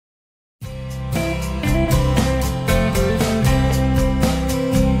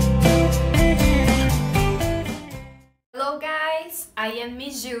I am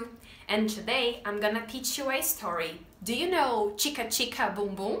Miju, and today I'm gonna teach you a story. Do you know Chicka Chicka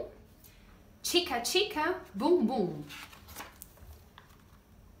Boom Boom? Chicka Chicka Boom Boom.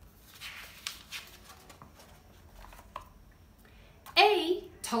 A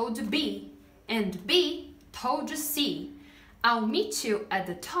told B, and B told C, I'll meet you at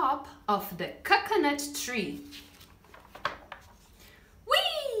the top of the coconut tree.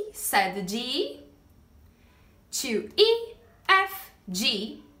 Whee! Said G. To E, F,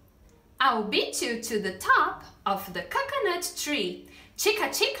 G, I'll beat you to the top of the coconut tree. Chicka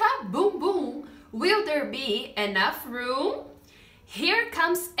chicka boom boom, will there be enough room? Here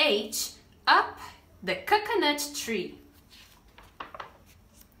comes H up the coconut tree.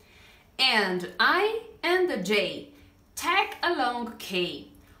 And I and the J tag along K,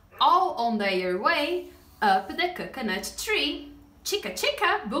 all on their way up the coconut tree. Chicka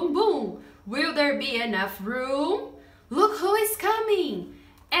chicka boom boom, will there be enough room? Look who is coming!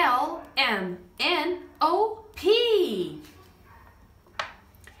 L-M-N-O-P.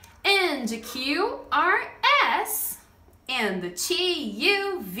 And Q-R-S and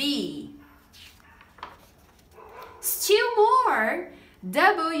T-U-V. Still more,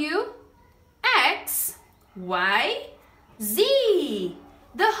 W-X-Y-Z.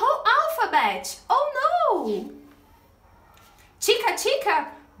 The whole alphabet, oh no! Chicka chicka,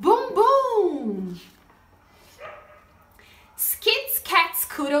 boom boom! Skits, cats,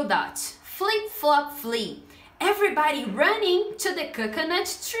 coodle dot, flip flop flee. Everybody running to the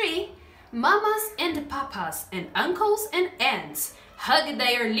coconut tree. Mamas and papas and uncles and aunts hug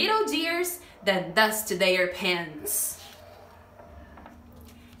their little dears, then dust their pants.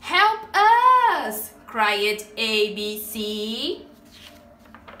 Help us! Cried ABC.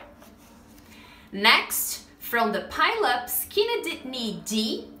 Next, from the pile-up skinned knee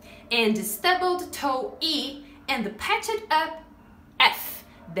D and stubbled toe E and patched up F.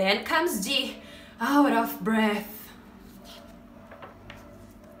 Then comes G, out of breath.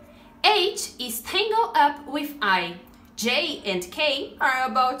 H is tangled up with I. J and K are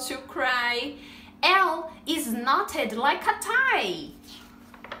about to cry. L is knotted like a tie.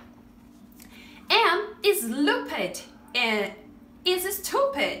 M is looped and is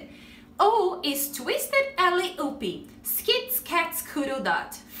stupid. O is twisted alley-oopy. Skits, cats, coodle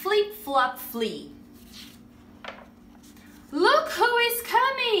dot, flip flop flee. Look who is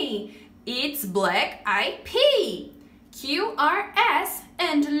coming! It's Black-Eyed Pea, Q-R-S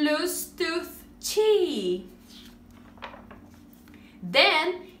and Loose Tooth T.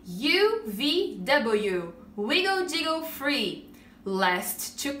 Then U-V-W, Wiggle Jiggle Free.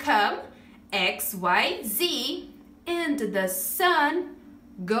 Last to come, X-Y-Z, and the sun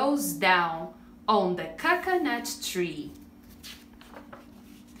goes down on the coconut tree.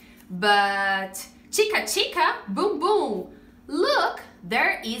 But chicka chicka boom boom, look,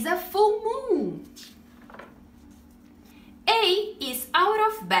 there is a full moon. A is out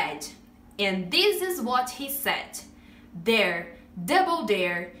of bed, and this is what he said. There, double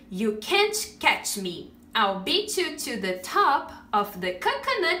dare, you can't catch me. I'll beat you to the top of the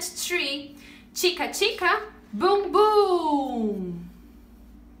coconut tree. Chicka chicka boom boom.